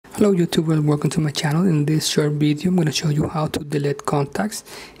Hello YouTube and welcome to my channel. In this short video I'm going to show you how to delete contacts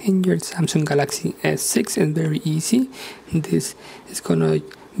in your Samsung Galaxy S6. It's very easy. This is going to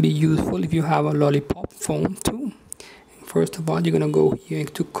be useful if you have a lollipop phone too. First of all, you're going to go here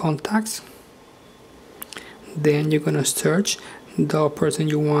into contacts. Then you're going to search the person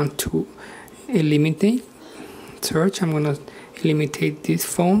you want to eliminate. Search, I'm going to eliminate this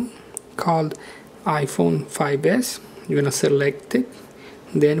phone called iPhone 5s. You're going to select it.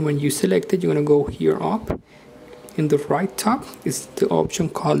 Then when you select it, you're going to go here up. In the right top is the option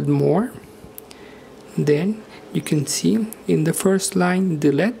called more. Then you can see in the first line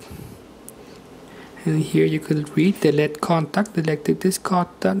delete, and here you could read delete contact. Delete this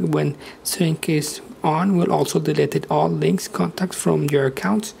contact when sync is on will also delete all links contacts from your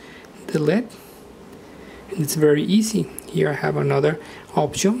accounts. Delete, and it's very easy. Here I have another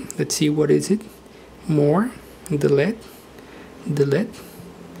option. Let's see, what is it? More, delete.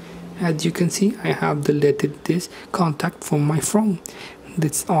 As you can see, I have deleted this contact from my phone.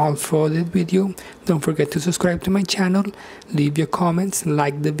 That's all for this video. Don't forget to subscribe to my channel, leave your comments,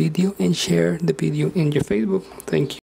 like the video, and share the video in your Facebook. Thank you.